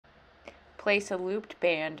Place a looped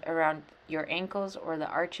band around your ankles or the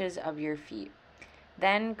arches of your feet.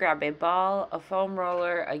 Then grab a ball, a foam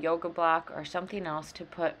roller, a yoga block, or something else to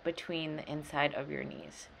put between the inside of your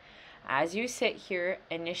knees. As you sit here,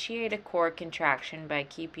 initiate a core contraction by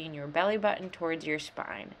keeping your belly button towards your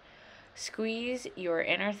spine. Squeeze your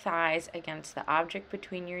inner thighs against the object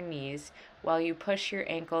between your knees while you push your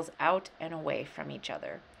ankles out and away from each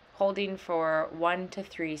other, holding for 1 to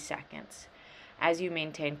 3 seconds. As you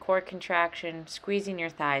maintain core contraction, squeezing your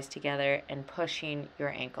thighs together and pushing your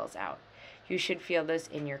ankles out. You should feel this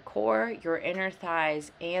in your core, your inner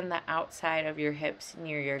thighs, and the outside of your hips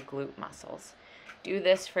near your glute muscles. Do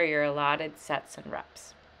this for your allotted sets and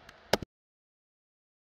reps.